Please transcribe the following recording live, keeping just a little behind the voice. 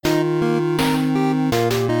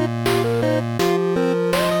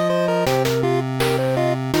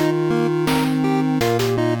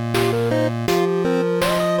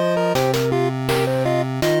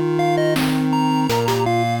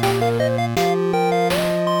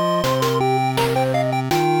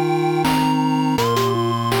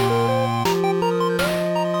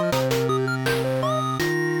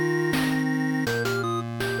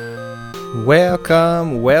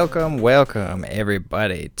Welcome,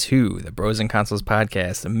 everybody, to the Bros and Consoles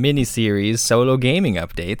Podcast mini-series Solo Gaming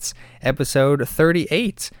Updates, episode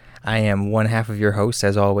 38. I am one half of your host,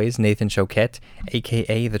 as always, Nathan Choquette,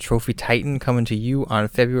 aka the Trophy Titan, coming to you on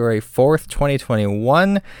February 4th,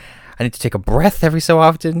 2021. I need to take a breath every so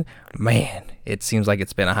often. Man, it seems like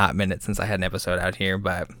it's been a hot minute since I had an episode out here,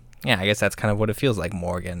 but yeah, I guess that's kind of what it feels like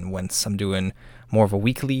more again once I'm doing more of a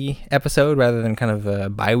weekly episode rather than kind of a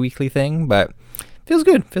bi-weekly thing, but feels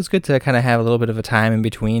good to kind of have a little bit of a time in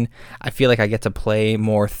between. I feel like I get to play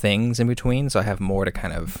more things in between, so I have more to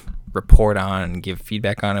kind of report on and give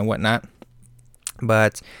feedback on and whatnot,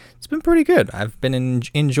 but it's been pretty good. I've been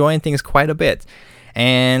enjoying things quite a bit,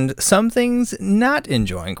 and some things not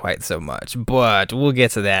enjoying quite so much, but we'll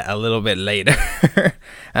get to that a little bit later.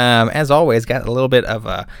 As always, got a little bit of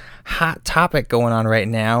a hot topic going on right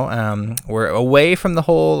now. We're away from the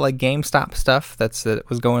whole like GameStop stuff that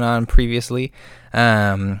was going on previously.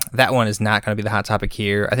 That one is not going to be the hot topic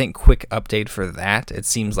here. I think quick update for that. It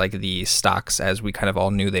seems like the stocks, as we kind of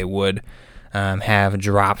all knew they would, have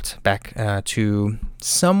dropped back to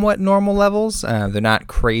somewhat normal levels. They're not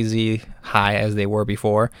crazy high as they were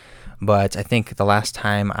before, but I think the last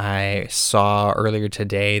time I saw earlier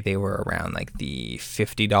today, they were around like the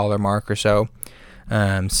 $50 mark or so.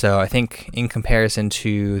 So I think in comparison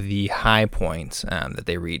to the high point that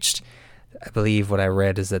they reached, I believe what I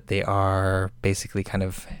read is that they are basically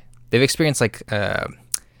they've experienced like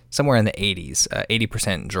somewhere in the 80s,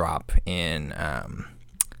 80% drop in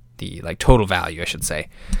the like total value, I should say.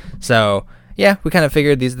 So yeah, we kind of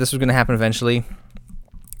figured this was going to happen eventually.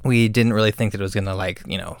 We didn't really think that it was going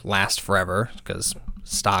to last forever, because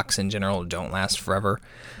stocks in general don't last forever,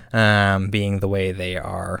 being the way they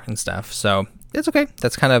are and stuff. So it's okay.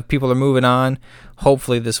 That's kind of, people are moving on.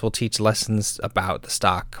 Hopefully this will teach lessons about the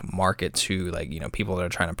stock market to people that are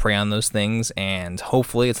trying to prey on those things, and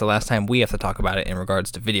hopefully it's the last time we have to talk about it in regards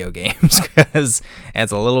to video games, because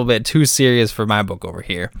it's a little bit too serious for my book over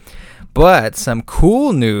here. But some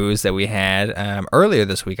cool news that we had earlier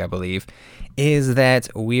this week, I believe, is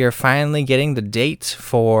that we are finally getting the date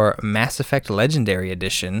for Mass Effect Legendary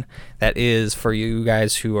Edition. That is, for you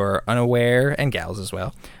guys who are unaware, and gals as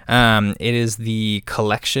well, it is the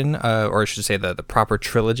collection, or I should say the proper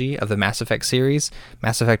trilogy of the Mass Effect series,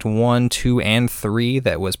 Mass Effect 1, 2, and 3,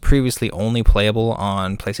 that was previously only playable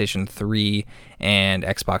on PlayStation 3 and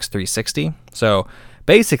Xbox 360. So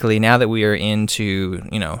basically, now that we are into,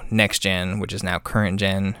 next gen, which is now current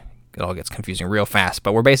gen, it all gets confusing real fast,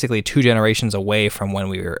 but we're basically 2 generations away from when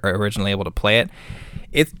we were originally able to play it.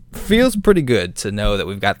 It feels pretty good to know that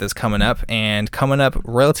we've got this coming up, and coming up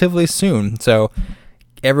relatively soon. So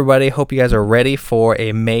everybody, hope you guys are ready for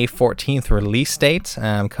a May 14th release date,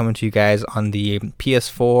 coming to you guys on the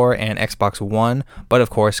PS4 and Xbox One, but of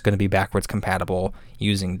course going to be backwards compatible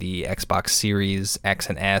using the Xbox Series X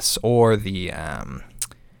and S or the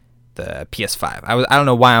PS5. I don't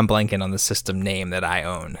know why I'm blanking on the system name that I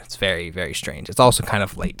own. It's very, very strange. It's also kind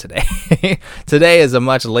of late today. Today is a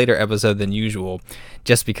much later episode than usual,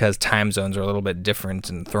 just because time zones are a little bit different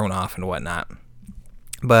and thrown off and whatnot.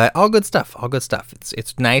 But all good stuff.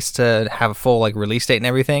 It's nice to have a full release date and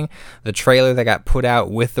everything. The trailer that got put out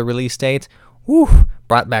with the release date,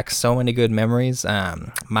 brought back so many good memories.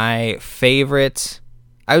 My favorite,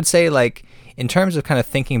 I would say, in terms of kind of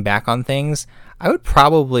thinking back on things, I would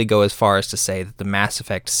probably go as far as to say that the Mass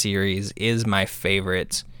Effect series is my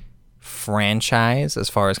favorite franchise as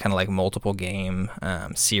far as kind of multiple game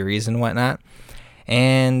series and whatnot.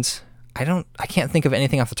 And I can't think of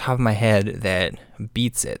anything off the top of my head that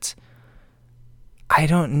beats it. I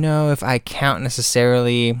don't know if I count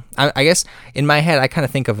necessarily. I guess in my head I kind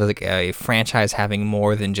of think of a franchise having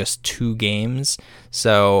more than just 2 games.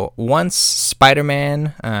 So once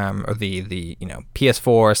Spider-Man, or the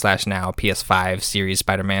PS4 / now PS5 series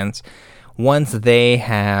Spider-Mans, once they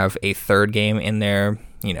have a 3rd game in their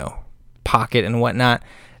pocket and whatnot,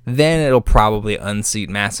 then it'll probably unseat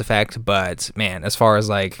Mass Effect. But man, as far as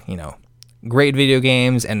great video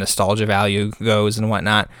games and nostalgia value goes and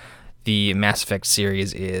whatnot, the Mass Effect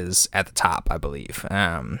series is at the top, I believe.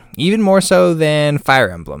 Even more so than Fire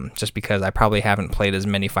Emblem, just because I probably haven't played as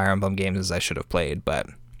many Fire Emblem games as I should have played. But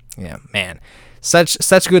yeah, man,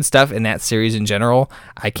 such good stuff in that series in general.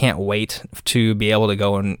 I can't wait to be able to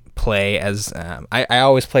go and play as. I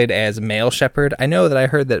always played as male Shepard. I know that I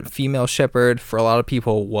heard that female Shepard for a lot of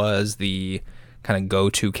people was the kind of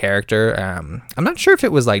go-to character. I'm not sure if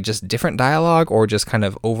it was just different dialogue or just kind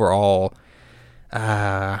of overall.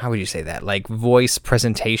 How would you say that? Voice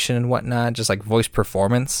presentation and whatnot, just voice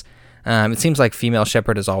performance. It seems like female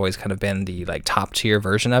Shepard has always kind of been the top tier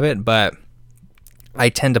version of it, but I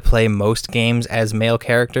tend to play most games as male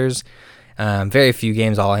characters. Very few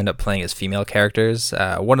games I'll end up playing as female characters.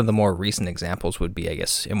 One of the more recent examples would be, I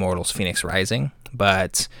guess, Immortals Fenyx Rising,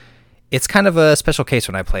 but it's kind of a special case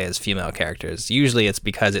when I play as female characters. Usually it's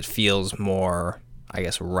because it feels more, I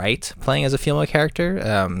guess, right playing as a female character.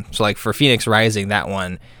 So like for Fenyx Rising, that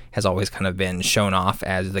one has always kind of been shown off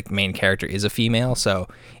as the main character is a female, so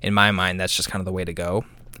in my mind that's just kind of the way to go.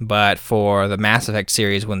 But for the Mass Effect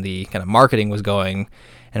series, when the kind of marketing was going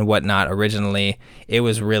and whatnot originally, it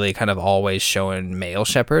was really kind of always showing male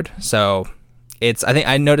Shepard. So I think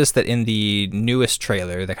I noticed that in the newest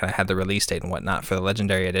trailer that kind of had the release date and whatnot for the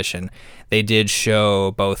Legendary Edition, they did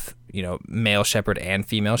show both, male Shepard and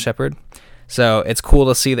female Shepard. So it's cool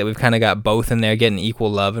to see that we've kind of got both in there getting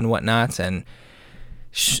equal love and whatnot, and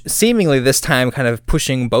seemingly this time kind of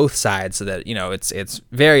pushing both sides so that, it's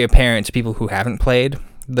very apparent to people who haven't played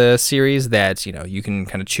the series that, you can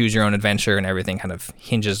kind of choose your own adventure and everything kind of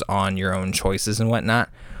hinges on your own choices and whatnot.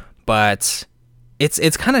 But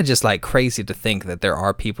it's kind of just like crazy to think that there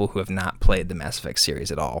are people who have not played the Mass Effect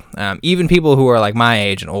series at all. Even people who are like my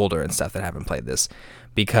age and older and stuff that haven't played this,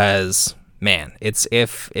 because man, it's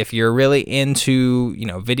if you're really into,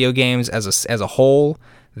 video games as a whole,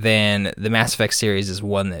 then the Mass Effect series is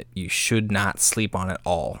one that you should not sleep on at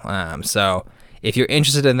all. So if you're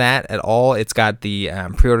interested in that at all, it's got the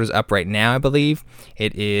pre-orders up right now, I believe.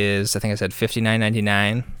 It is, I think I said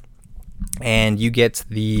 $59.99, and you get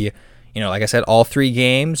the, like I said, all 3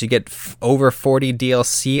 games. You get over 40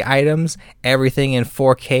 DLC items, everything in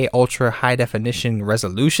 4K ultra high definition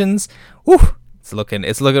resolutions. Woo! It's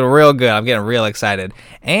looking real good. I'm getting real excited.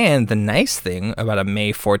 And the nice thing about a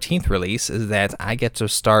May 14th release is that I get to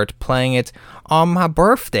start playing it on my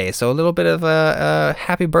birthday. So a little bit of a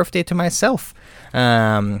happy birthday to myself.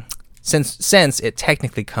 Since it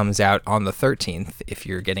technically comes out on the 13th if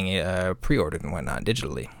you're getting it pre-ordered and whatnot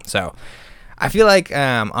digitally. So I feel like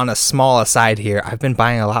on a small aside here, I've been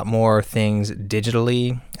buying a lot more things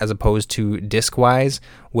digitally as opposed to disc-wise,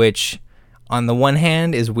 which on the one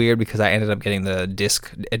hand is weird because I ended up getting the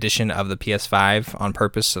disc edition of the PS5 on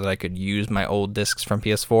purpose so that I could use my old discs from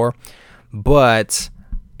PS4. But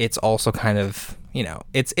it's also kind of,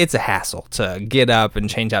 it's a hassle to get up and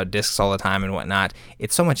change out discs all the time and whatnot.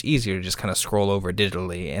 It's so much easier to just kind of scroll over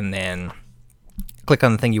digitally and then click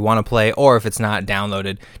on the thing you want to play, or if it's not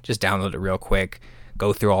downloaded, just download it real quick,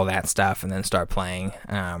 go through all that stuff, and then start playing,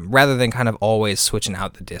 rather than kind of always switching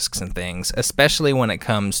out the discs and things, especially when it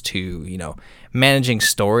comes to, managing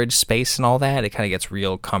storage space and all that. It kind of gets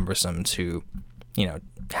real cumbersome to,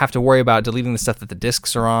 have to worry about deleting the stuff that the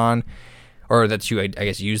discs are on, or that you, I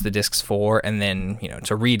guess, use the discs for, and then,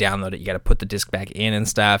 to re-download it, you got to put the disc back in and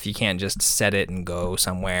stuff. You can't just set it and go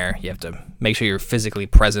somewhere. You have to make sure you're physically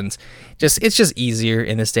present. It's just easier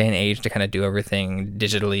in this day and age to kind of do everything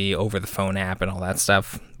digitally over the phone app and all that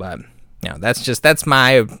stuff. But, that's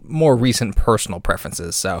my more recent personal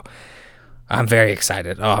preferences. So I'm very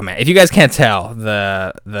excited. Oh man, if you guys can't tell,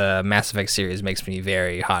 the Mass Effect series makes me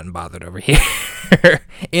very hot and bothered over here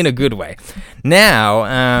in a good way.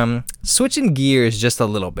 Now, switching gears just a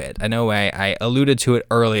little bit. I know I alluded to it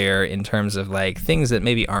earlier in terms of like things that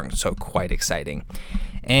maybe aren't so quite exciting.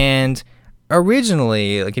 And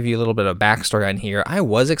originally, I'll give you a little bit of backstory on here. I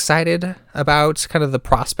was excited about kind of the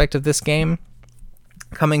prospect of this game.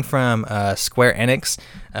 Coming from Square Enix,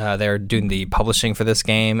 they're doing the publishing for this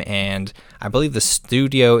game, and I believe the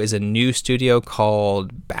studio is a new studio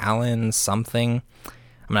called Balan something.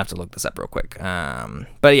 I'm gonna have to look this up real quick.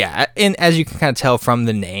 But yeah, and as you can kind of tell from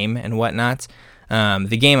the name and whatnot,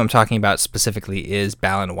 the game I'm talking about specifically is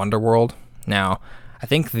Balan Wonderworld. Now, I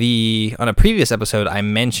think on a previous episode I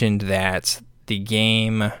mentioned that the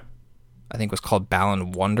game, I think, was called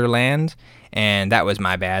Balan Wonderland. And that was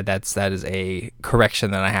my bad. That is a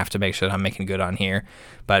correction that I have to make sure that I'm making good on here.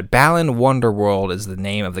 But Balan Wonderworld is the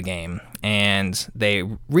name of the game. And they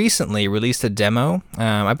recently released a demo,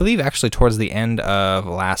 I believe actually towards the end of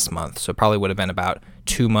last month. So it probably would have been about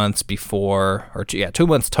 2 months before, 2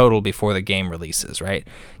 months total before the game releases, right?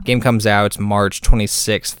 Game comes out March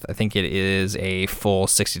 26th. I think it is a full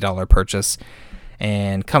 $60 purchase.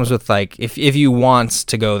 And comes with, like, if you want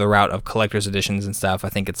to go the route of collector's editions and stuff, I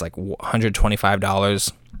think it's like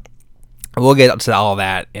 $125. We'll get up to all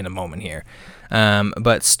that in a moment here.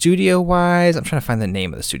 But studio-wise, I'm trying to find the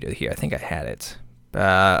name of the studio here. I think I had it.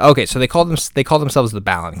 Okay, so they call themselves the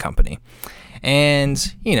Balan Company. And,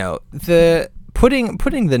 the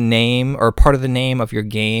putting the name or part of the name of your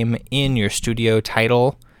game in your studio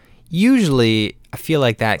title usually I feel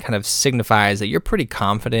like that kind of signifies that you're pretty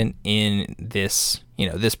confident in this,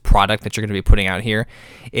 this product that you're going to be putting out here.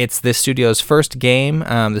 It's this studio's first game.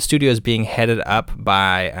 The studio is being headed up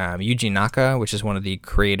by Yuji Naka, which is one of the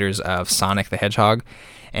creators of Sonic the Hedgehog,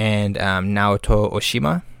 and Naoto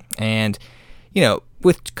Oshima. And,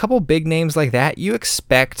 with a couple big names like that, you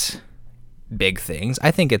expect big things.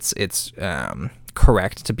 I think it's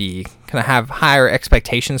correct to be kind of have higher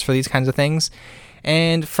expectations for these kinds of things.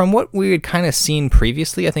 And from what we had kind of seen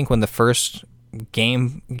previously, I think when the first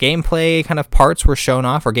gameplay kind of parts were shown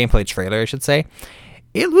off, or gameplay trailer, I should say,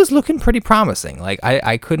 it was looking pretty promising. Like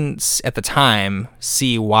I couldn't at the time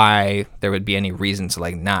see why there would be any reason to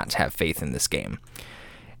like not have faith in this game.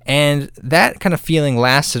 And that kind of feeling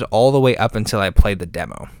lasted all the way up until I played the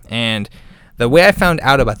demo. And the way I found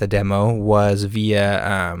out about the demo was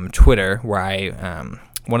via Twitter, where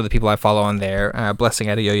one of the people I follow on there, Blessing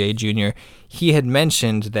Adeoye Jr., he had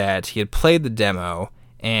mentioned that he had played the demo,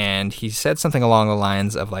 and he said something along the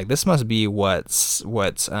lines of like, this must be what's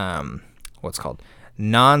called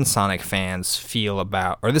non-Sonic fans feel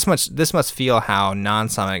about, or this must feel how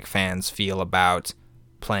non-Sonic fans feel about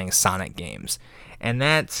playing Sonic games. And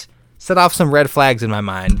that set off some red flags in my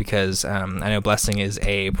mind, because I know Blessing is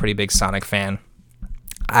a pretty big Sonic fan.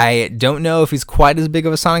 I don't know if he's quite as big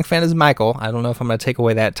of a Sonic fan as Michael. I don't know if I'm going to take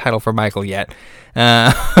away that title for Michael yet,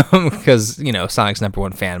 because, Sonic's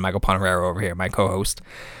 #1 fan, Michael Ponerero over here, my co-host.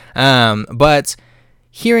 But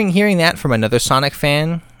hearing that from another Sonic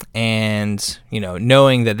fan, and,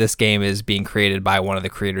 knowing that this game is being created by one of the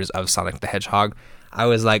creators of Sonic the Hedgehog, I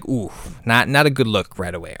was like, ooh, not a good look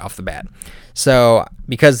right away off the bat. So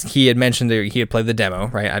because he had mentioned that he had played the demo,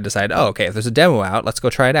 right, I decided, okay, if there's a demo out, let's go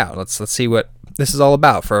try it out. Let's see what this is all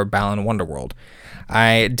about for Balan Wonderworld.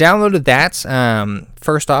 I downloaded that.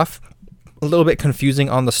 First off, a little bit confusing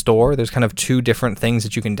on the store. There's kind of two different things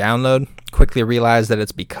that you can download. Quickly realized that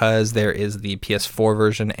it's because there is the PS4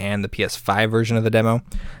 version and the PS5 version of the demo.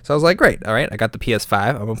 So I was like, great, all right, I got the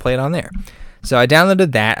PS5, I'm going to play it on there. So I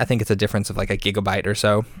downloaded that. I think it's a difference of like a gigabyte or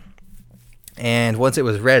so. And once it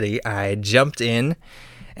was ready, I jumped in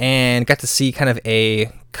and got to see kind of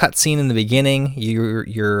a cutscene in the beginning. You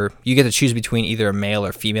get to choose between either a male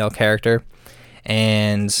or female character.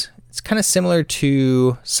 And it's kind of similar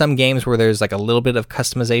to some games where there's like a little bit of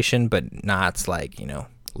customization, but not like,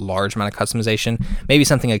 large amount of customization. Maybe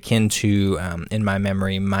something akin to, in my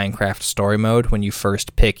memory, Minecraft Story Mode, when you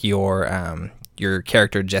first pick your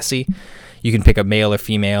character Jesse. You can pick a male or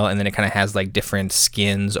female, and then it kind of has like different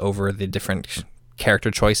skins over the different character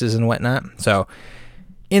choices and whatnot. So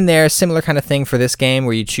in there, similar kind of thing for this game,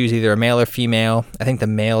 where you choose either a male or female. I think the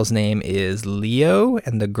male's name is Leo,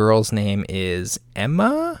 and the girl's name is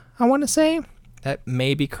Emma, I want to say. That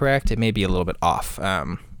may be correct. It may be a little bit off.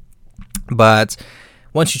 But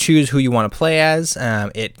once you choose who you want to play as,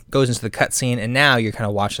 it goes into the cutscene, and now you're kind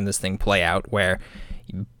of watching this thing play out, where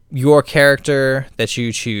your character that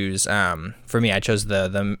you choose, for me, I chose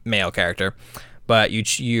the male character, but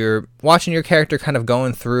you're watching your character kind of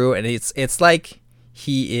going through, and it's like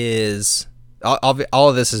he is, all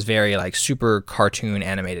of this is very like super cartoon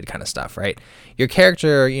animated kind of stuff, right? Your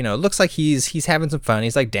character, looks like he's having some fun.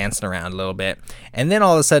 He's like dancing around a little bit, and then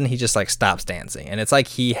all of a sudden he just like stops dancing, and it's like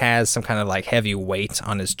he has some kind of like heavy weight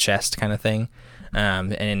on his chest kind of thing,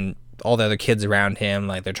 and all the other kids around him,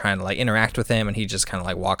 like they're trying to like interact with him, and he just kind of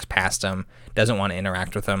like walks past them, doesn't want to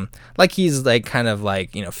interact with them, like he's like kind of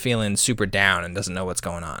like feeling super down and doesn't know what's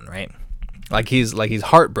going on, right? Like he's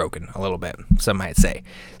heartbroken a little bit. Some might say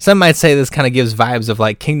this kind of gives vibes of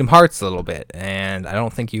like Kingdom Hearts a little bit, and I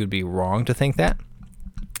don't think you would be wrong to think that.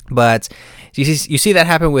 But you see that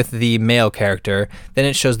happen with the male character, then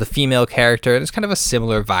it shows the female character. There's kind of a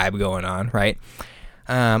similar vibe going on, right?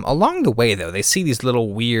 Along the way, though, they see these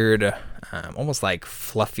little weird, almost like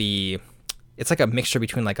fluffy, it's like a mixture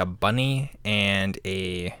between like a bunny and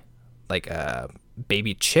a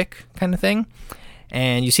baby chick kind of thing.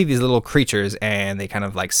 And you see these little creatures, and they kind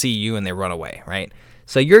of like see you and they run away, right?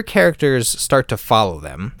 So your characters start to follow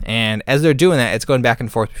them. And as they're doing that, it's going back and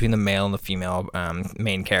forth between the male and the female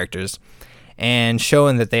main characters, and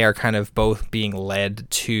showing that they are kind of both being led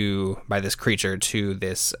by this creature to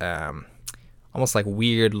this, almost like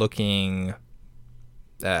weird looking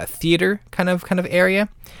theater kind of area.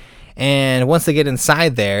 And once they get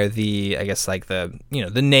inside there, the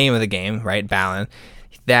name of the game, right, Balan,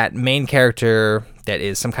 that main character that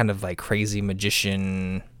is some kind of like crazy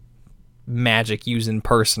magician, magic using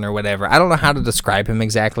person or whatever. I don't know how to describe him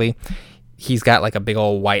exactly. He's got like a big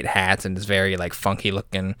old white hat and is very like funky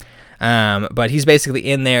looking. But he's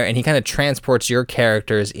basically in there, and he kind of transports your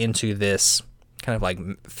characters into this kind of like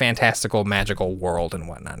fantastical, magical world and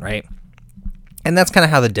whatnot, right? And that's kind of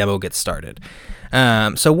how the demo gets started.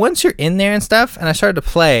 So once you're in there and stuff, and I started to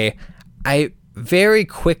play, I very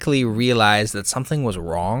quickly realized that something was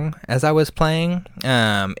wrong as I was playing.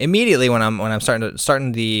 Immediately when I'm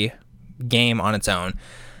starting the game on its own,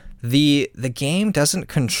 the game doesn't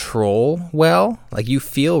control well. Like, you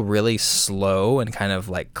feel really slow and kind of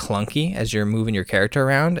like clunky as you're moving your character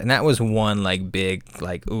around, and that was one like big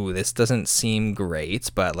like, ooh, this doesn't seem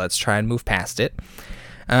great, but let's try and move past it.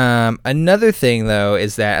 Another thing though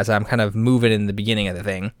is that as I'm kind of moving in the beginning of the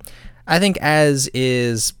thing, I think, as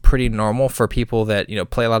is pretty normal for people that, you know,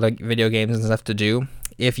 play a lot of video games and stuff to do,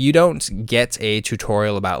 if you don't get a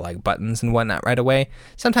tutorial about like buttons and whatnot right away,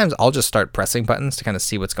 sometimes I'll just start pressing buttons to kind of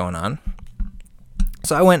see what's going on.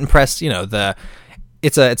 So I went and pressed, you know,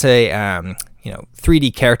 it's a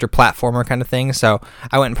 3D character platformer kind of thing. So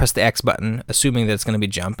I went and pressed the X button, assuming that it's going to be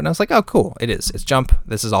jump, and I was like, oh, cool, it's jump.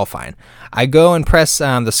 This is all fine. I go and press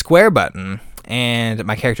the square button, and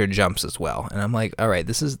my character jumps as well, and I'm like, all right,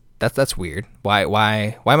 that's weird.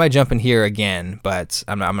 Why am I jumping here again? But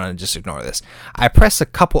I'm gonna just ignore this. I press a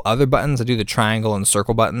couple other buttons. I do the triangle and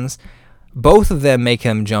circle buttons. Both of them make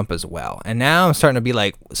him jump as well. And now I'm starting to be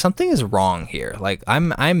like, something is wrong here. Like,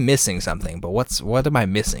 I'm missing something, but what am I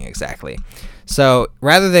missing exactly? So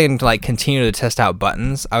rather than like continue to test out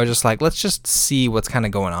buttons, I was just like, let's just see what's kind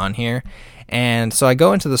of going on here. And so I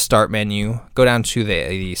go into the start menu, go down to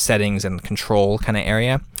the settings and control kind of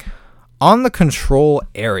area. On the control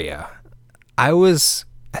area, I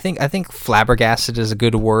think flabbergasted is a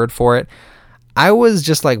good word for it. I was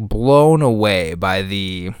just like blown away by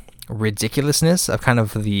the ridiculousness of kind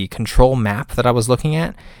of the control map that I was looking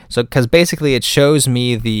at. So, because basically it shows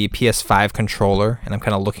me the PS5 controller, and I'm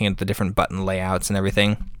kind of looking at the different button layouts and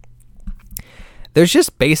everything. There's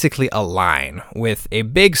just basically a line with a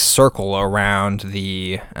big circle around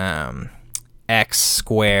the X,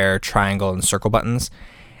 square, triangle, and circle buttons.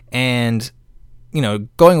 And, you know,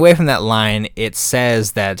 going away from that line, it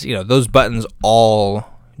says that, you know, those buttons all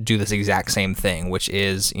do this exact same thing, which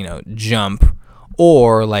is, you know, jump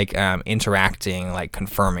or like interacting, like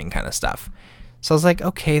confirming kind of stuff. So I was like,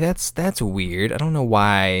 okay, that's weird. I don't know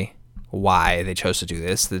why they chose to do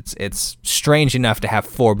this. It's strange enough to have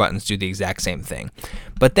 4 buttons do the exact same thing.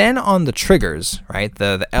 But then on the triggers, right,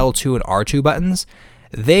 the L2 and R2 buttons,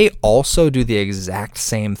 they also do the exact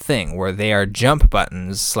same thing, where they are jump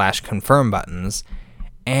buttons / confirm buttons.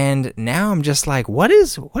 And now I'm just like, what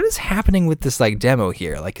is happening with this like demo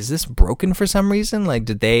here? Like, is this broken for some reason? Like,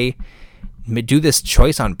 did they do this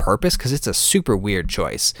choice on purpose? Because it's a super weird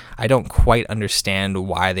choice. I don't quite understand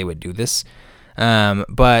why they would do this.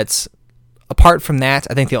 But apart from that,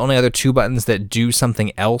 I think the only other 2 buttons that do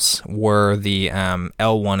something else were the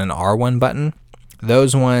L1 and R1 button.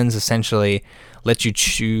 Those ones essentially let you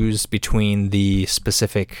choose between the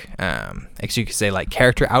specific, you could say, like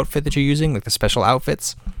character outfit that you're using, like the special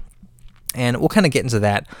outfits. And we'll kind of get into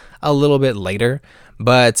that a little bit later.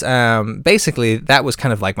 But basically, that was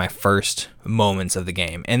kind of like my first moments of the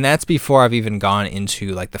game. And that's before I've even gone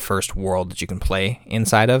into like the first world that you can play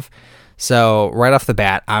inside of. So right off the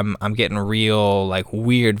bat, I'm getting real like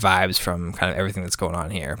weird vibes from kind of everything that's going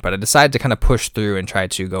on here. But I decided to kind of push through and try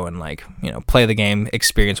to go and like, you know, play the game,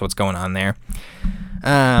 experience what's going on there.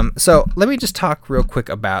 So let me just talk real quick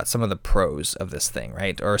about some of the pros of this thing,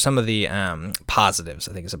 right? Or some of the positives,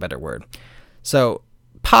 I think is a better word. So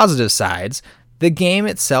positive sides, the game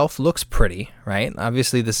itself looks pretty, right?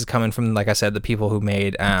 Obviously, this is coming from, like I said, the people who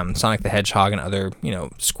made Sonic the Hedgehog and other, you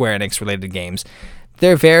know, Square Enix related games.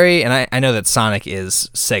 They're very, and I know that Sonic is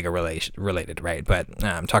Sega related, right? But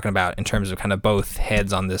I'm talking about in terms of kind of both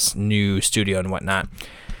heads on this new studio and whatnot.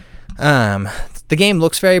 The game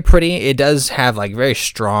looks very pretty. It does have like very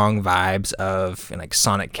strong vibes of like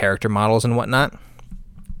Sonic character models and whatnot.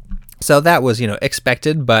 So that was, you know,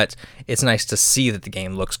 expected, but it's nice to see that the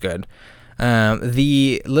game looks good.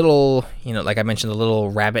 The little, you know, like I mentioned, the little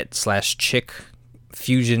rabbit / chick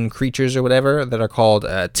fusion creatures or whatever that are called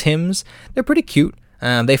Tims, they're pretty cute.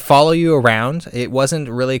 They follow you around. It wasn't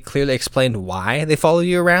really clearly explained why they follow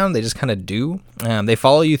you around. They just kind of do. They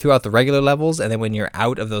follow you throughout the regular levels, and then when you're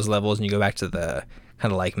out of those levels and you go back to the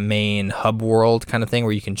kind of like main hub world kind of thing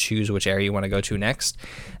where you can choose which area you want to go to next,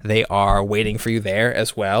 they are waiting for you there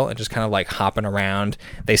as well and just kind of like hopping around.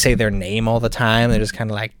 They say their name all the time. They're just kind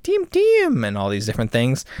of like, Tim, and all these different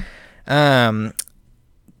things.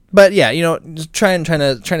 But yeah, just trying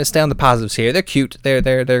to stay on the positives here. They're cute.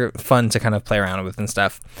 They're fun to kind of play around with and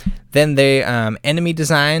stuff. Then the enemy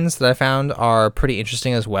designs that I found are pretty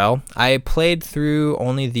interesting as well. I played through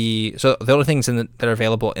only the only things that are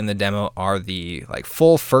available in the demo are the like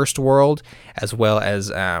full first world, as well as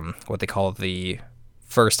what they call the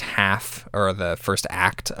first half or the first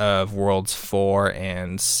act of worlds 4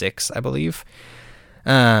 and 6, I believe.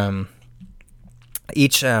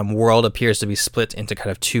 Each world appears to be split into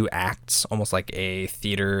kind of 2 acts, almost like a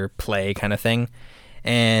theater play kind of thing.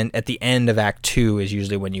 And at the end of Act 2 is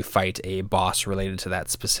usually when you fight a boss related to that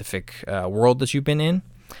specific world that you've been in.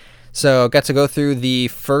 So got to go through the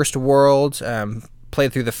first world,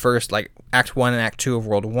 played through the first, like, Act 1 and Act 2 of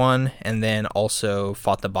World 1, and then also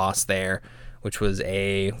fought the boss there, which was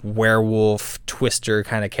a werewolf twister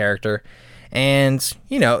kind of character. And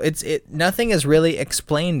nothing is really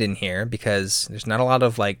explained in here because there's not a lot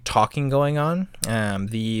of like talking going on.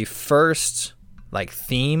 The first like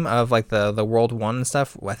theme of like the World 1 and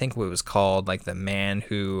stuff, I think it was called like the man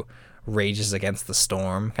who rages against the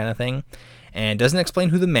storm kind of thing, and doesn't explain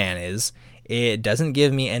who the man is. It doesn't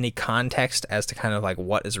give me any context as to kind of like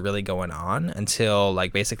what is really going on until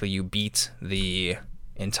like basically you beat the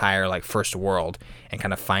entire like first world and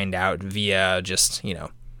kind of find out via just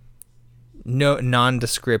no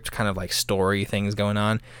nondescript kind of like story things going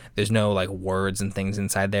on. There's no like words and things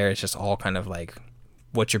inside there. It's just all kind of like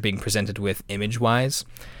what you're being presented with image wise.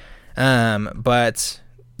 But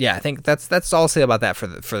yeah, I think that's all I'll say about that for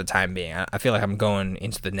the time being. I feel like I'm going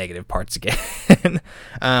into the negative parts again.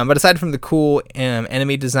 But aside from the cool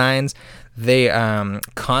enemy designs, the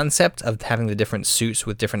concept of having the different suits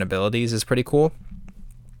with different abilities is pretty cool.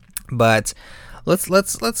 But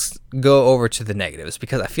let's go over to the negatives,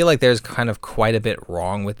 because I feel like there's kind of quite a bit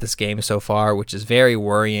wrong with this game so far, which is very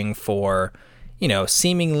worrying for,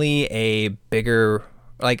 seemingly a bigger,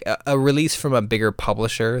 like a release from a bigger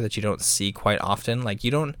publisher that you don't see quite often. Like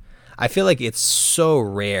I feel like it's so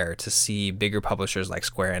rare to see bigger publishers like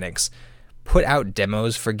Square Enix put out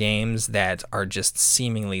demos for games that are just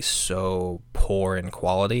seemingly so poor in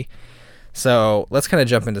quality. So let's kind of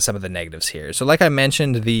jump into some of the negatives here. So like I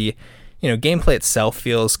mentioned, the gameplay itself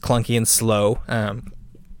feels clunky and slow.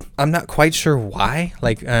 I'm not quite sure why.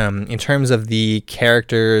 Like, in terms of the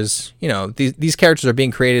characters, these characters are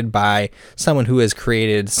being created by someone who has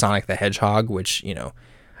created Sonic the Hedgehog, which,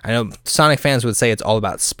 I know Sonic fans would say it's all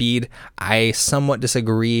about speed. I somewhat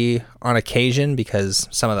disagree on occasion, because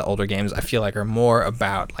some of the older games I feel like are more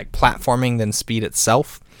about like platforming than speed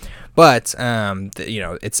itself. But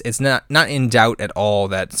it's not in doubt at all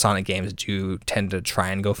that Sonic games do tend to try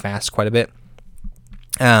and go fast quite a bit.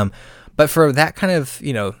 But for that kind of,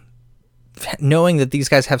 knowing that these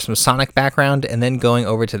guys have some Sonic background and then going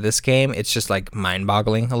over to this game, it's just like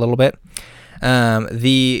mind-boggling a little bit.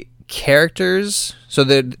 The characters, so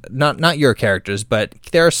they're not your characters, but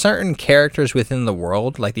there are certain characters within the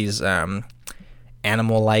world, like these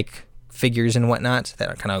animal-like figures and whatnot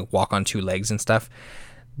that kind of walk on 2 legs and stuff,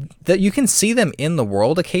 that you can see them in the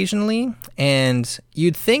world occasionally, and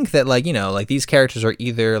you'd think that like these characters are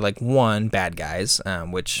either like 1, bad guys,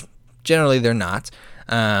 which generally they're not,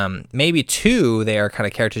 maybe 2, they are kind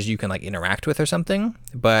of characters you can like interact with or something,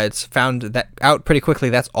 but found that out pretty quickly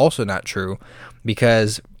that's also not true,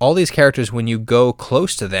 because all these characters, when you go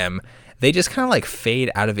close to them, they just kind of like fade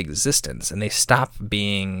out of existence and they stop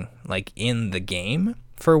being like in the game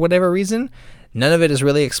for whatever reason. None of it is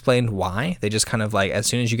really explained why. They just kind of like, as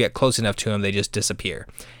soon as you get close enough to them, they just disappear.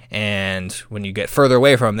 And when you get further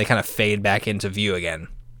away from them, they kind of fade back into view again.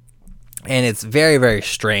 And it's very, very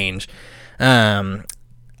strange.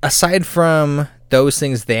 Aside from those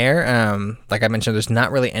things there, like I mentioned, there's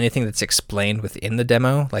not really anything that's explained within the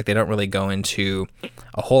demo. Like, they don't really go into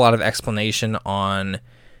a whole lot of explanation on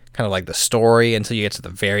kind of like the story until you get to the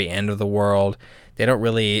very end of the world. They don't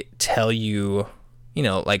really tell you,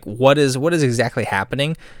 like what is exactly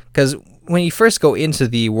happening, because when you first go into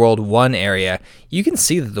the World 1 area, you can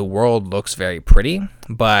see that the world looks very pretty,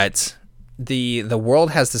 but the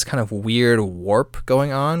world has this kind of weird warp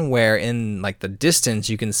going on, where in like the distance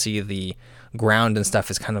you can see the ground and stuff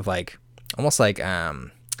is kind of like almost like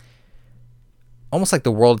the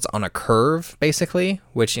world's on a curve, basically,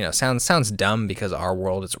 which sounds dumb because our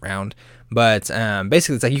world is round. But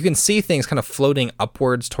basically, it's like you can see things kind of floating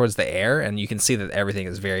upwards towards the air, and you can see that everything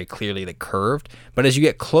is very clearly like curved. But as you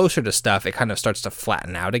get closer to stuff, it kind of starts to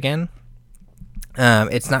flatten out again.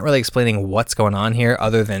 It's not really explaining what's going on here,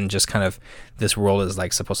 other than just kind of this world is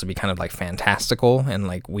like supposed to be kind of like fantastical and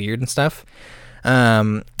like weird and stuff.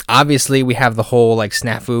 Obviously, we have the whole like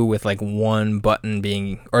snafu with like one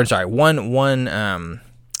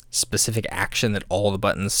specific action that all the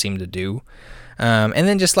buttons seem to do. And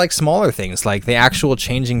then just like smaller things, like the actual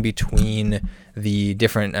changing between the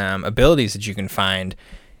different abilities that you can find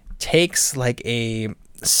takes like a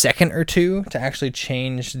second or two to actually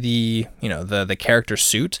change the character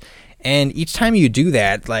suit. And each time you do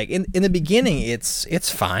that, like in the beginning, it's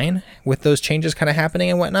fine with those changes kind of happening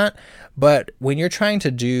and whatnot. But when you're trying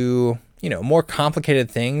to do, more complicated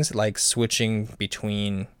things like switching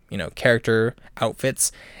between, character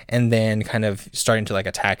outfits and then kind of starting to like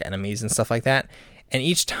attack enemies and stuff like that, and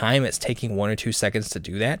each time it's taking 1 or 2 seconds to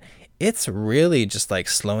do that, it's really just like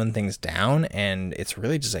slowing things down, and it's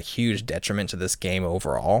really just a huge detriment to this game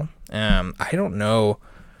overall. I don't know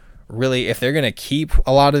really if they're going to keep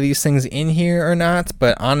a lot of these things in here or not,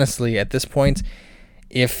 but honestly at this point,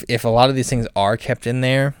 if a lot of these things are kept in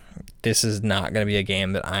there, this is not going to be a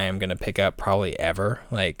game that I am going to pick up probably ever.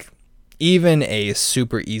 Like, even a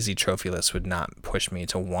super easy trophy list would not push me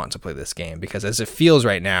to want to play this game, because as it feels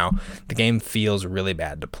right now, the game feels really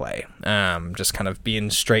bad to play. Just kind of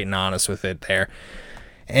being straight and honest with it there.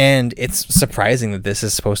 And it's surprising that this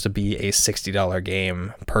is supposed to be a $60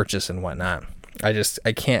 game purchase and whatnot.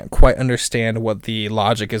 I can't quite understand what the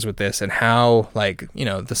logic is with this, and how, like,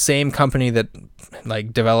 the same company that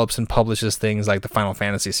like develops and publishes things like the Final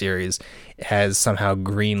Fantasy series has somehow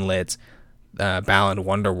greenlit Balan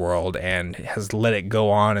Wonderworld and has let it go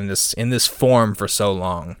on in this form for so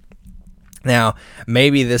long. Now,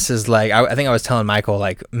 maybe this is like, I think I was telling Michael,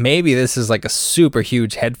 like, maybe this is like a super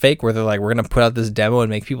huge head fake where they're like, we're going to put out this demo and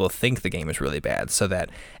make people think the game is really bad so that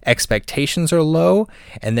expectations are low.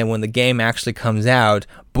 And then when the game actually comes out,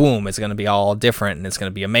 boom, it's going to be all different and it's going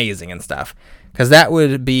to be amazing and stuff. Because that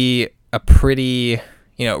would be a pretty,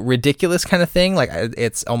 ridiculous kind of thing. Like,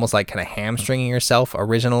 it's almost like kind of hamstringing yourself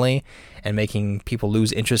originally and making people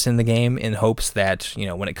lose interest in the game in hopes that,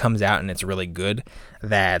 when it comes out and it's really good,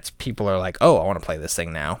 that people are like, oh, I want to play this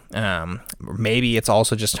thing now. Maybe it's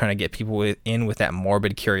also just trying to get people in with that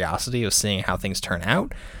morbid curiosity of seeing how things turn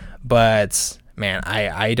out. But man,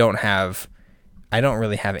 I don't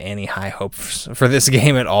really have any high hopes for this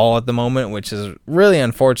game at all at the moment, which is really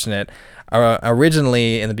unfortunate.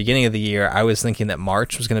 Originally, in the beginning of the year, I was thinking that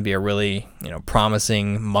March was going to be a really,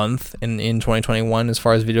 promising month in 2021 as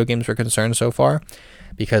far as video games were concerned so far,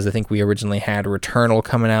 because I think we originally had Returnal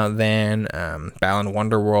coming out then, Balan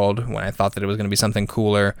Wonderworld, when I thought that it was going to be something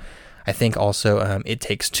cooler. I think also It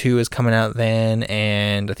Takes Two is coming out then,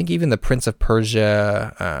 and I think even the Prince of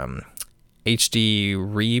Persia HD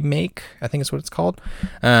remake, I think is what it's called.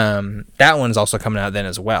 That one's also coming out then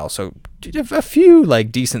as well. So a few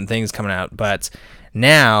like decent things coming out, but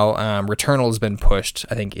now Returnal has been pushed,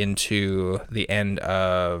 I think, into the end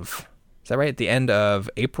of, is that right? The end of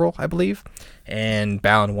April, I believe. And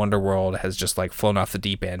Balan Wonderworld has just like flown off the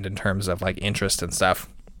deep end in terms of like interest and stuff.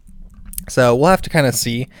 So we'll have to kind of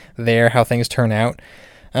see there how things turn out.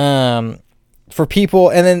 For people,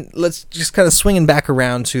 and then let's just kind of swinging back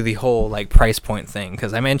around to the whole like price point thing,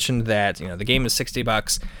 because I mentioned that the game is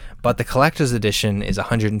 $60, but the collector's edition is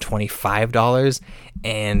 $125,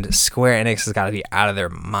 and Square Enix has got to be out of their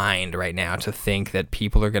mind right now to think that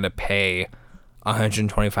people are going to pay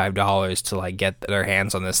 $125 to like get their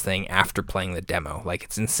hands on this thing after playing the demo. Like,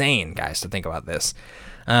 it's insane, guys, to think about this.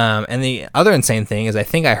 And the other insane thing is, I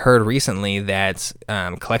think I heard recently that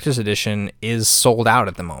collector's edition is sold out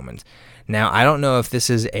at the moment. Now, I don't know if this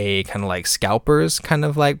is a kind of like scalpers kind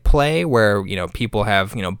of like play where, people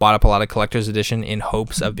have, bought up a lot of collector's edition in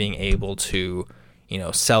hopes of being able to,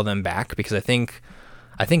 sell them back. Because I think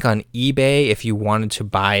on eBay, if you wanted to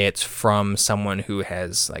buy it from someone who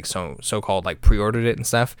has like so-called like pre-ordered it and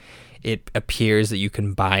stuff, it appears that you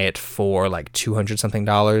can buy it for like $200 something.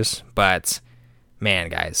 But man,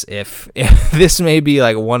 guys, if this may be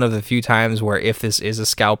like one of the few times where, if this is a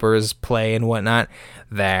scalper's play and whatnot,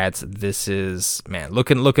 that this is, man,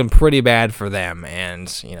 looking pretty bad for them. And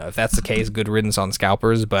if that's the case, good riddance on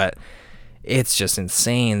scalpers. But it's just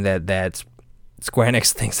insane that Square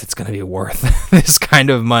Enix thinks it's going to be worth this kind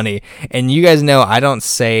of money. And you guys know I don't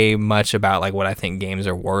say much about like what I think games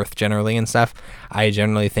are worth generally and stuff. I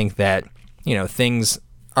generally think that things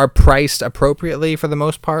are priced appropriately for the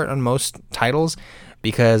most part on most titles,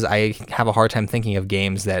 because I have a hard time thinking of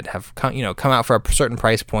games that have come out for a certain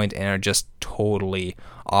price point and are just totally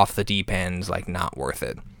off the deep end, like not worth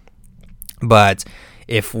it. But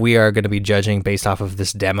if we are going to be judging based off of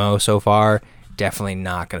this demo so far, definitely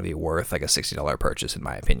not going to be worth like a $60 purchase in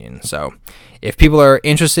my opinion. So if people are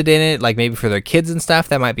interested in it, like maybe for their kids and stuff,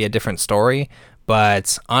 that might be a different story.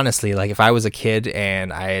 But honestly, like if I was a kid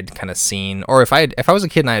and I had kind of seen, or if I was a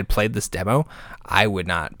kid and I had played this demo, I would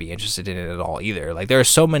not be interested in it at all either. Like there are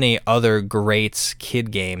so many other great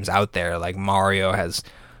kid games out there. Like Mario has,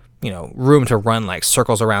 room to run like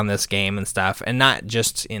circles around this game and stuff, and not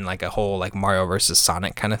just in like a whole like Mario versus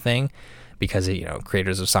Sonic kind of thing, because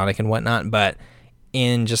creators of Sonic and whatnot, but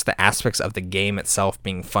in just the aspects of the game itself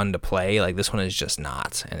being fun to play, like this one is just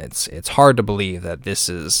not, and it's hard to believe that this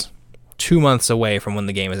is 2 months away from when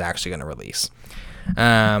the game is actually going to release.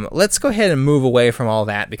 Let's go ahead and move away from all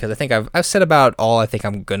that, because I think I've said about all I think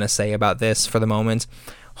I'm going to say about this for the moment.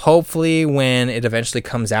 Hopefully when it eventually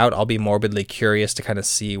comes out, I'll be morbidly curious to kind of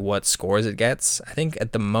see what scores it gets. I think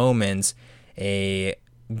at the moment, a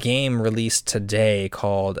game released today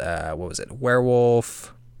called,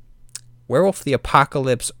 Werewolf the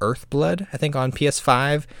Apocalypse Earthblood, I think on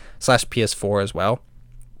PS5/PS4 as well.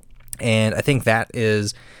 And I think that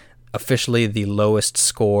is officially the lowest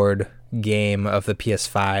scored game of the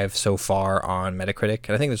PS5 so far on Metacritic.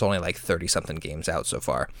 And I think there's only like 30-something games out so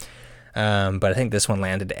far. But I think this one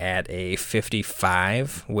landed at a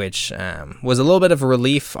 55, which was a little bit of a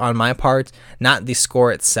relief on my part. Not the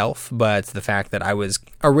score itself, but the fact that I was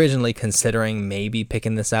originally considering maybe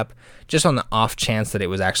picking this up just on the off chance that it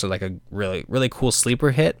was actually like a really, really cool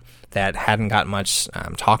sleeper hit that hadn't got much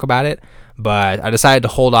talk about it. But I decided to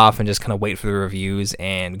hold off and just kind of wait for the reviews,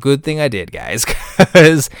 and good thing I did, guys,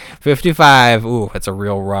 because 55, it's a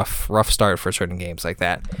real rough start for certain games like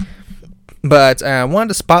that. But I wanted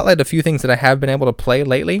to spotlight a few things that I have been able to play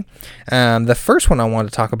lately. The first one I wanted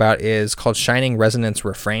to talk about is called Shining Resonance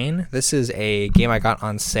Refrain. This is a game I got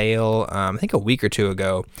on sale, I think a week or two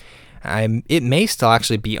ago. It may still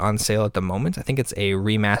actually be on sale at the moment. I think it's a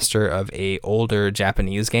remaster of a older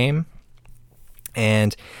Japanese game.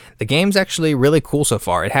 And the game's actually really cool so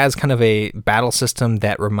far. It has kind of a battle system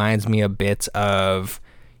that reminds me a bit of,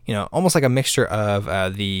 almost like a mixture of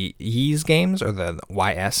the Ys games, or the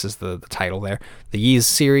YS is the title there, the Ys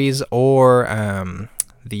series, or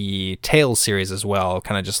the Tales series as well.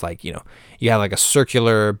 Kind of just like, you have like a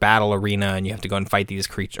circular battle arena, and you have to go and fight these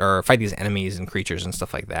enemies and creatures and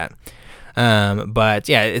stuff like that. But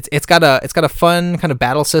yeah, it's got a fun kind of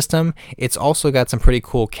battle system. It's also got some pretty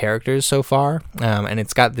cool characters so far, and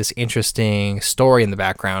it's got this interesting story in the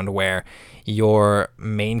background where your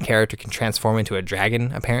main character can transform into a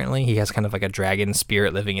dragon. Apparently, he has kind of like a dragon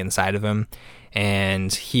spirit living inside of him,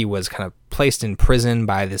 and he was kind of placed in prison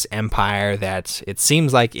by this empire that it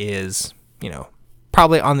seems like is,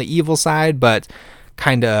 probably on the evil side, but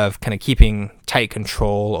kind of keeping tight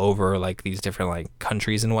control over like these different like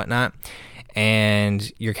countries and whatnot.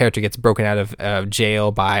 And your character gets broken out of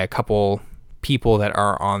jail by a couple people that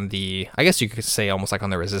are on the, I guess you could say almost like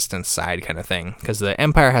on the resistance side kind of thing, because the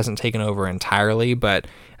empire hasn't taken over entirely, but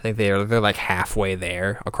I think they're like halfway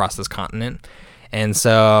there across this continent. And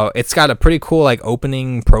so it's got a pretty cool like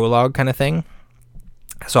opening prologue kind of thing.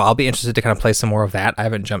 So I'll be interested to kind of play some more of that. I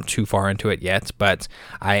haven't jumped too far into it yet, but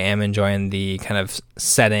I am enjoying the kind of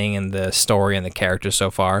setting and the story and the characters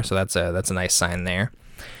so far. So that's a nice sign there.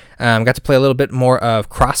 Got to play a little bit more of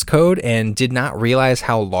Crosscode and did not realize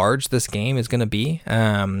how large this game is going to be.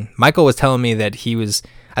 Michael was telling me that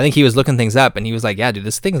I think he was looking things up, and he was like, yeah, dude,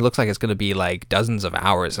 this thing looks like it's going to be like dozens of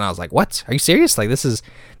hours. And I was like, what? Are you serious? Like this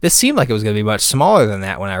seemed like it was going to be much smaller than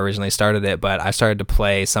that when I originally started it, but I started to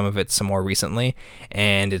play some of it some more recently,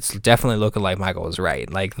 and it's definitely looking like Michael was right.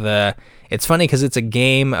 Like it's funny because it's a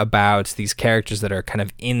game about these characters that are kind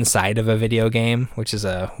of inside of a video game, which is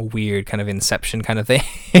a weird kind of Inception kind of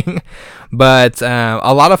thing. But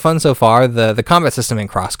a lot of fun so far. The combat system in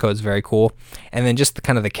Crosscode is very cool, and then just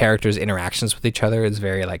the characters' interactions with each other is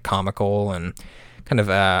very like comical and kind of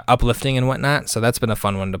uplifting and whatnot. So that's been a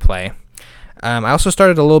fun one to play. I also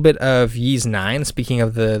started a little bit of Ys 9. Speaking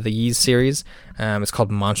of the Ys series, it's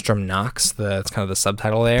called Monstrum Nox. That's kind of the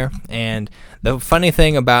subtitle there. And the funny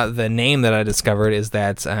thing about the name that I discovered is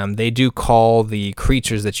that they do call the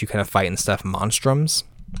creatures that you kind of fight and stuff monstrums,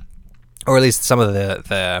 or at least some of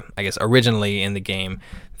the I guess originally in the game,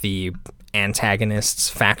 the antagonists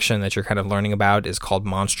faction that you're kind of learning about is called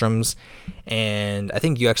monstrums, and I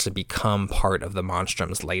think you actually become part of the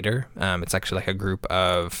monstrums later. It's actually like a group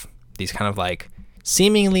of these kind of like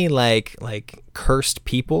seemingly like cursed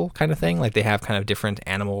people kind of thing. Like they have kind of different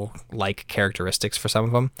animal like characteristics for some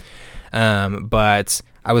of them. But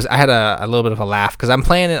I had a little bit of a laugh because I'm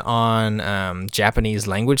playing it on Japanese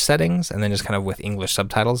language settings and then just kind of with English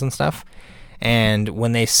subtitles and stuff. And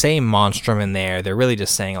when they say monstrum in there, they're really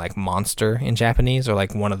just saying like monster in Japanese, or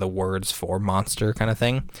like one of the words for monster kind of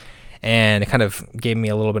thing. And it kind of gave me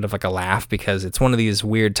a little bit of like a laugh because it's one of these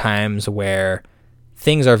weird times where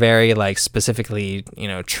things are very like specifically,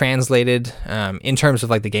 translated in terms of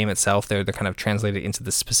like the game itself. They're kind of translated into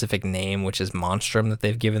the specific name, which is Monstrum, that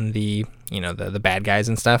they've given the the bad guys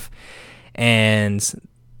and stuff. And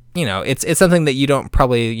it's something that you don't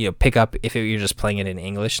probably pick up if you're just playing it in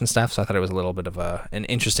English and stuff. So I thought it was a little bit of an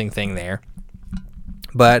interesting thing there.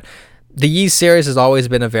 But the Ys series has always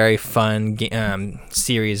been a very fun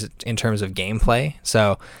series in terms of gameplay.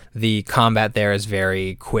 So the combat there is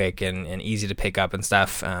very quick and easy to pick up and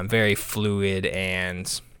stuff. Very fluid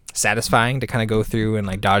and satisfying to kind of go through and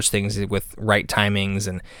like dodge things with right timings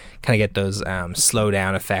and kind of get those slow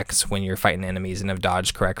down effects when you're fighting enemies and have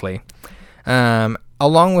dodged correctly.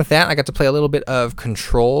 Along with that, I got to play a little bit of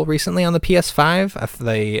Control recently on the PS5.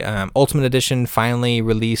 The Ultimate Edition finally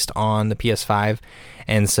released on the PS5,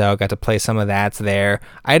 and so I got to play some of that there.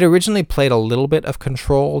 I had originally played a little bit of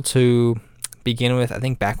Control to begin with, I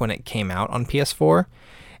think back when it came out on PS4,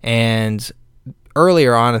 and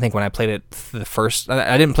earlier on, I think when I played it the first,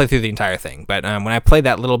 I didn't play through the entire thing, but when I played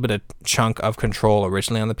that little bit of chunk of Control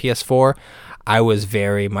originally on the PS4, I was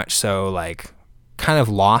very much so like kind of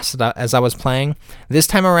lost as I was playing. This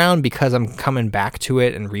time around, because I'm coming back to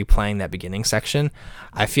it and replaying that beginning section,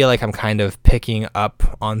 I feel like I'm kind of picking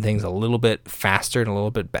up on things a little bit faster and a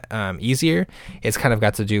little bit easier. It's kind of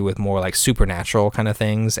got to do with more like supernatural kind of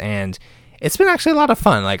things, and it's been actually a lot of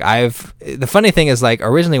fun. Like the funny thing is, like,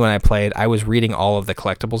 originally when I played, I was reading all of the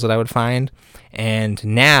collectibles that I would find, and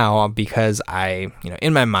now because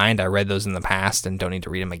in my mind I read those in the past and don't need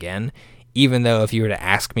to read them again. Even though if you were to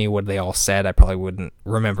ask me what they all said, I probably wouldn't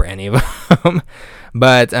remember any of them.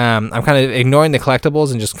 But I'm kind of ignoring the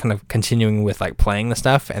collectibles and just kind of continuing with like playing the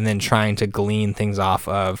stuff and then trying to glean things off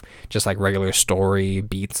of just like regular story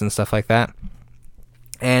beats and stuff like that.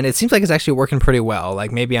 And it seems like it's actually working pretty well.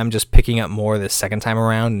 Like maybe I'm just picking up more this second time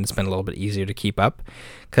around and it's been a little bit easier to keep up.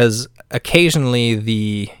 Because occasionally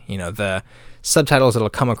the subtitles that'll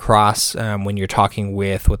come across when you're talking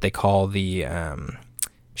with what they call the...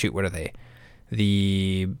 what are they?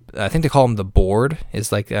 I think they call them the Board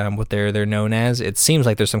is like what they're known as. It seems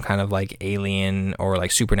like there's some kind of like alien or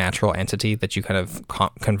like supernatural entity that you kind of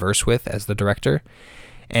converse with as the director.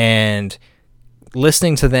 And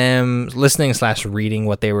listening to them, reading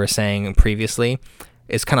what they were saying previously,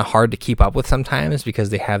 it's kind of hard to keep up with sometimes because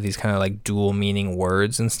they have these kind of like dual meaning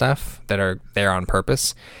words and stuff that are there on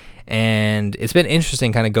purpose. And it's been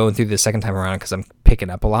interesting kind of going through the second time around because I'm picking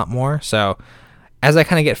up a lot more. So as I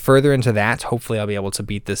kind of get further into that, hopefully I'll be able to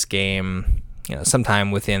beat this game,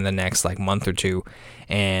 sometime within the next like month or two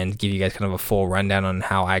and give you guys kind of a full rundown on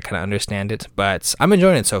how I kind of understand it. But I'm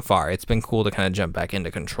enjoying it so far. It's been cool to kind of jump back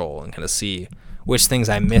into Control and kind of see which things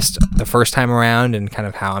I missed the first time around and kind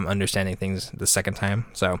of how I'm understanding things the second time.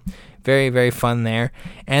 So very, very fun there.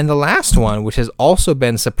 And the last one, which has also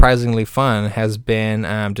been surprisingly fun, has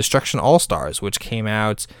been Destruction All-Stars, which came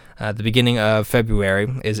out at the beginning of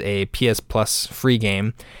February, is a PS Plus free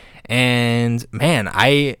game. And man,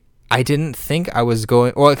 I didn't think I was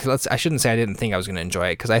going... Well, I shouldn't say I didn't think I was going to enjoy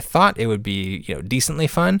it, because I thought it would be decently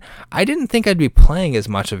fun. I didn't think I'd be playing as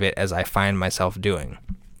much of it as I find myself doing.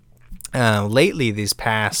 Lately, these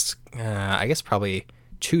past, I guess probably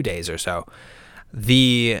 2 days or so,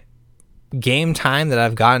 the game time that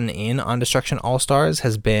I've gotten in on Destruction All-Stars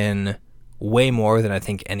has been way more than I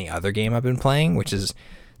think any other game I've been playing, which is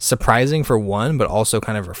surprising for one, but also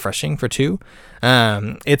kind of refreshing for two.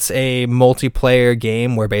 It's a multiplayer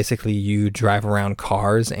game where basically you drive around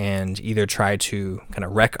cars and either try to kind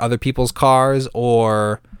of wreck other people's cars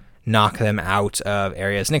or knock them out of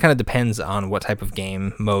areas, and it kind of depends on what type of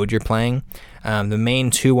game mode you're playing. The main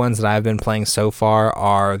two ones that I've been playing so far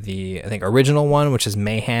are the, I think, original one, which is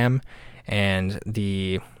Mayhem, and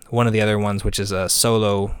one of the other ones, which is a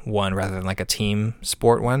solo one rather than like a team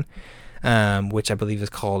sport one, which I believe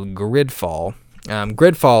is called Gridfall.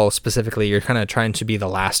 Gridfall specifically, you're kind of trying to be the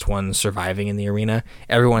last one surviving in the arena.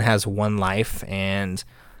 Everyone has one life, and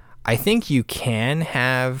I think you can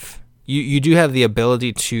have... You do have the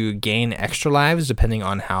ability to gain extra lives depending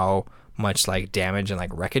on how much like damage and like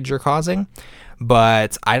wreckage you're causing,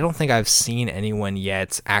 but I don't think I've seen anyone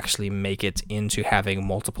yet actually make it into having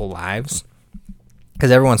multiple lives,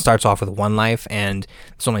 because everyone starts off with one life and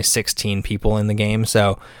there's only 16 people in the game.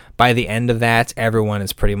 So by the end of that, everyone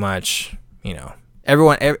is pretty much,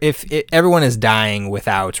 everyone is dying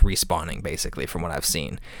without respawning, basically, from what I've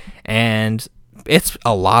seen. And it's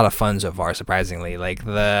a lot of fun so far, surprisingly. Like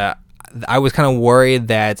I was kind of worried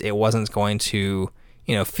that it wasn't going to,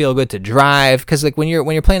 feel good to drive, because like when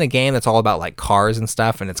you're playing a game that's all about like cars and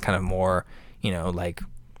stuff, and it's kind of more, like,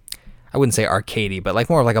 I wouldn't say arcadey, but like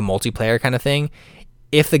more of like a multiplayer kind of thing.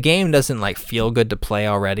 if the game doesn't like feel good to play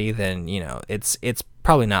already, then it's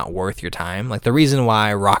probably not worth your time. Like the reason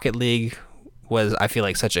why Rocket League was, I feel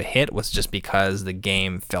like, such a hit was just because the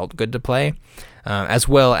game felt good to play, as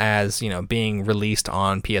well as being released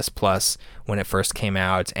on PS Plus when it first came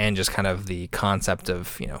out, and just kind of the concept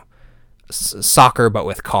of soccer but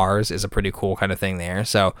with cars is a pretty cool kind of thing there.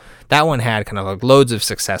 So that one had kind of like loads of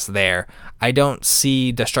success there. I don't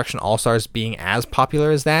see Destruction All-Stars being as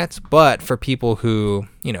popular as that, but for people who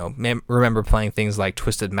remember playing things like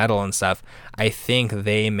Twisted Metal and stuff, I think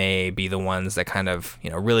they may be the ones that kind of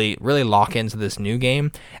really lock into this new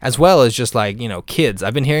game, as well as just like kids.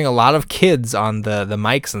 I've been hearing a lot of kids on the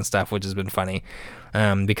mics and stuff, which has been funny.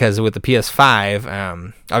 Because with the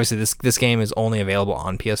PS5, obviously this game is only available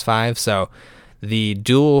on PS5, so the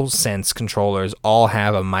DualSense controllers all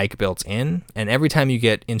have a mic built in, and every time you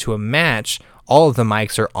get into a match, all of the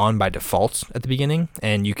mics are on by default at the beginning,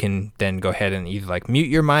 and you can then go ahead and either like mute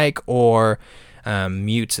your mic or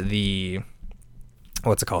mute the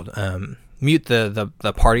mute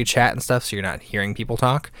the party chat and stuff, so you're not hearing people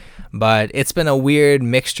talk. But it's been a weird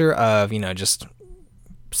mixture of just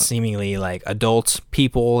seemingly like adult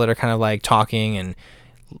people that are kind of like talking and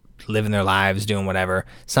living their lives, doing whatever.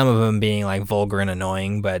 Some of them being like vulgar and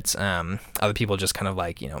annoying, but other people just kind of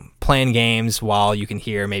like playing games while you can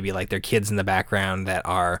hear maybe like their kids in the background that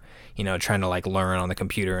are trying to like learn on the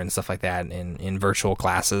computer and stuff like that in virtual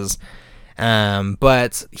classes.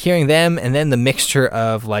 But hearing them, and then the mixture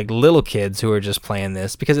of like little kids who are just playing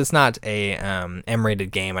this, because it's not a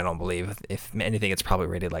M-rated game, I don't believe. If anything, it's probably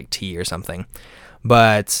rated like T or something.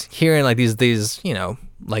 But hearing like these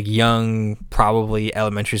like young, probably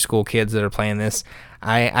elementary school kids that are playing this,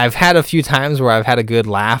 I've had a few times where I've had a good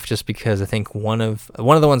laugh, just because I think one of the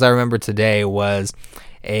ones I remember today was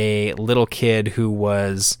a little kid who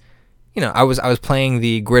was, I was playing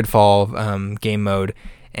the Gridfall game mode,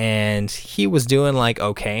 and he was doing like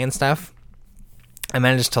okay and stuff. I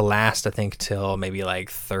managed to last, I think, till maybe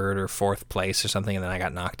like 3rd or 4th place or something, and then I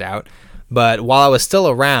got knocked out. But while I was still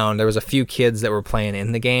around, there was a few kids that were playing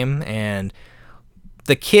in the game, and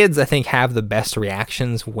the kids, I think, have the best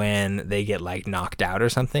reactions when they get like knocked out or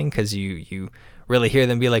something, because you really hear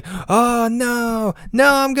them be like, "Oh no,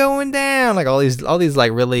 I'm going down!" Like all these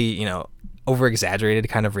like really over exaggerated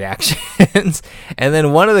kind of reactions. And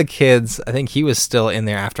then one of the kids, I think he was still in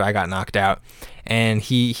there after I got knocked out, and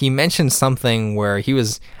he mentioned something where he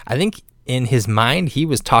was, I think, in his mind, he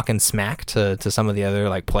was talking smack to some of the other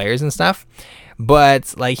like players and stuff.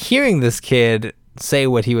 But like hearing this kid say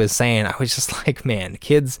what he was saying, I was just like, man,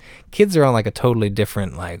 kids are on like a totally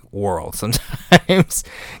different like world sometimes.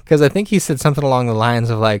 Because I think he said something along the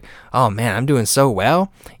lines of like, "Oh man, I'm doing so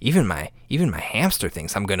well, even my hamster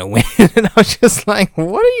thinks I'm gonna win." And I was just like,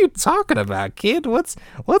 what are you talking about, kid? What's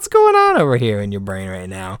going on over here in your brain right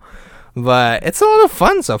now? But it's a lot of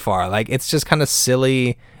fun so far. Like it's just kind of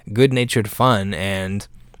silly, good-natured fun, and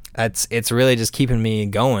it's really just keeping me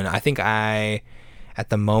going. I think I at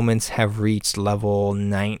the moment have reached level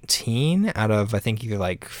 19 out of, I think, either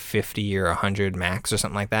like 50 or 100 max or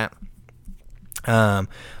something like that.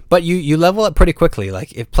 But you level up pretty quickly.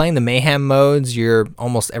 Like if playing the mayhem modes, you're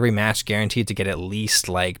almost every match guaranteed to get at least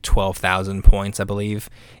like 12,000 points, I believe,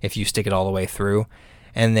 if you stick it all the way through.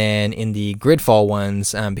 And then in the Gridfall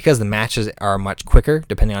ones, because the matches are much quicker,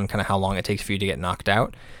 depending on kind of how long it takes for you to get knocked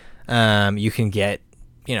out, you can get,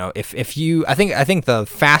 if you, I think the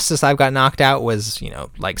fastest I've got knocked out was,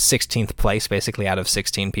 like 16th place, basically out of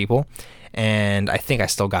 16 people. And I think I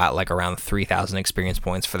still got like around 3,000 experience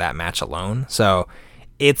points for that match alone. So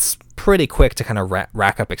it's pretty quick to kind of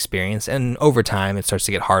rack up experience. And over time, it starts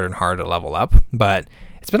to get harder and harder to level up. But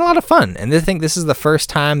it's been a lot of fun. And I think this is the first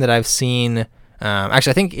time that I've seen...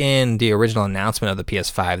 actually, I think in the original announcement of the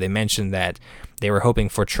PS5, they mentioned that they were hoping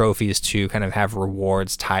for trophies to kind of have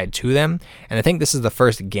rewards tied to them. And I think this is the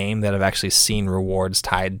first game that I've actually seen rewards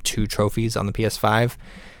tied to trophies on the PS5.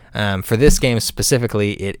 For this game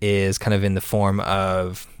specifically, it is kind of in the form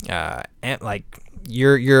of like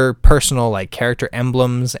your personal like character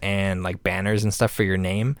emblems and like banners and stuff for your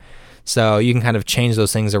name. So you can kind of change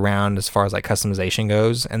those things around as far as like customization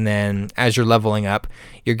goes. And then as you're leveling up,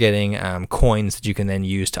 you're getting coins that you can then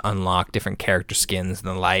use to unlock different character skins and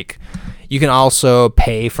the like. You can also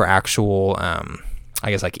pay for actual, I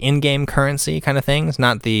guess, like in-game currency kind of things,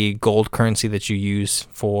 not the gold currency that you use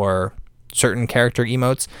for certain character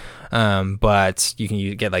emotes, but you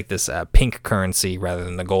can get like this pink currency rather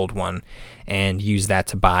than the gold one, and use that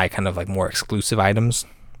to buy kind of like more exclusive items.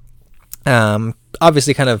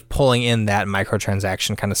 Obviously kind of pulling in that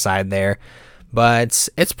microtransaction kind of side there, but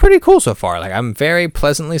it's pretty cool so far. Like, I'm very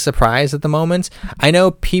pleasantly surprised at the moment. I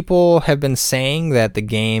know people have been saying that the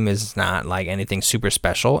game is not like anything super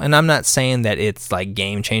special, and I'm not saying that it's like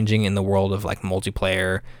game changing in the world of like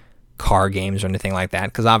multiplayer car games or anything like that,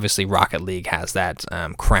 because obviously Rocket League has that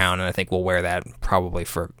crown, and I think we'll wear that probably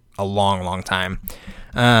for a long time.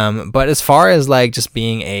 But as far as like just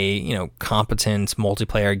being a competent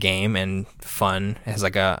multiplayer game and fun, has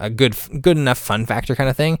like a good enough fun factor kind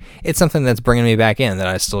of thing, it's something that's bringing me back in, that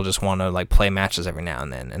I still just want to like play matches every now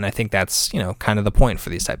and then, and I think that's kind of the point for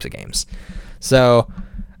these types of games. So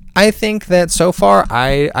I think that so far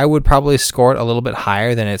I would probably score it a little bit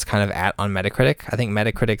higher than it's kind of at on Metacritic. I think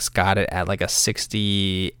Metacritic's got it at like a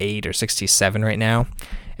 68 or 67 right now.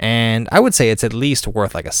 And I would say it's at least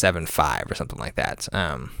worth like a 7.5 or something like that.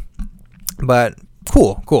 But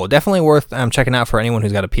cool. Definitely worth checking out for anyone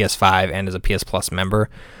who's got a PS5 and is a PS Plus member,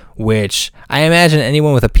 which I imagine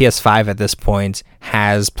anyone with a PS5 at this point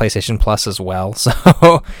has PlayStation Plus as well.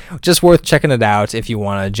 So just worth checking it out if you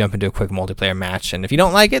want to jump into a quick multiplayer match. And if you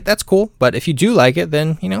don't like it, that's cool. But if you do like it,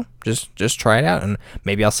 then, just try it out and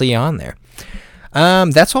maybe I'll see you on there.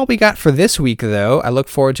 That's all we got for this week, though. I look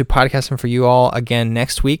forward to podcasting for you all again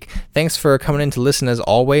next week. Thanks for coming in to listen as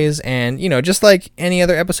always. And, just like any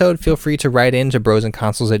other episode, feel free to write in to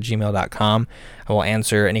brosandconsoles@gmail.com. I will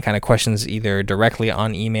answer any kind of questions either directly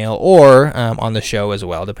on email or on the show as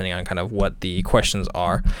well, depending on kind of what the questions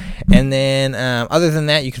are. And then other than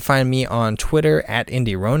that, you can find me on Twitter at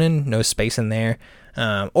IndieRonin, no space in there,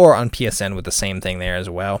 or on PSN with the same thing there as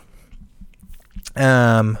well.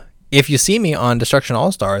 If you see me on Destruction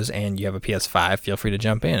All-Stars and you have a PS5, feel free to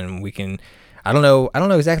jump in and we can, I don't know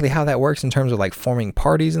exactly how that works in terms of like forming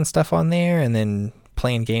parties and stuff on there and then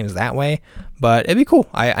playing games that way, but it'd be cool.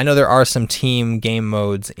 I know there are some team game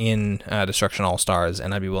modes in Destruction All-Stars,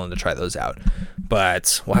 and I'd be willing to try those out,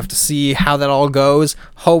 but we'll have to see how that all goes.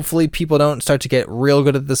 Hopefully people don't start to get real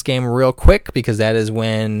good at this game real quick, because that is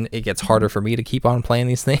when it gets harder for me to keep on playing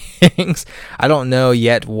these things. I don't know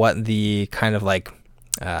yet what the kind of like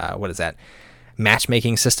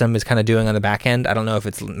matchmaking system is kind of doing on the back end. I don't know if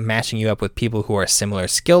it's matching you up with people who are similar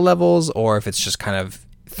skill levels, or if it's just kind of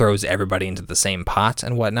throws everybody into the same pot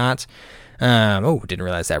and whatnot. Didn't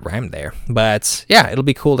realize that rhymed there. But yeah, it'll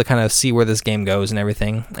be cool to kind of see where this game goes and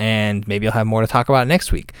everything, and maybe I'll have more to talk about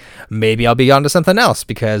next week. Maybe I'll be on to something else,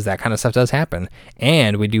 because that kind of stuff does happen.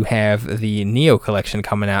 And we do have the Neo collection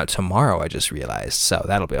coming out tomorrow, I just realized, so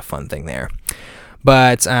that'll be a fun thing there.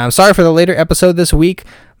 But sorry for the later episode this week,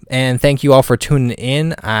 and thank you all for tuning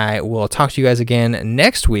in. I will talk to you guys again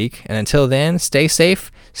next week, and until then, stay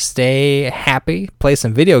safe, stay happy, play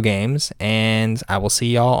some video games, and I will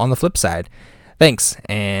see y'all on the flip side. Thanks,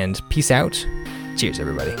 and peace out. Cheers,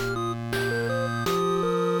 everybody.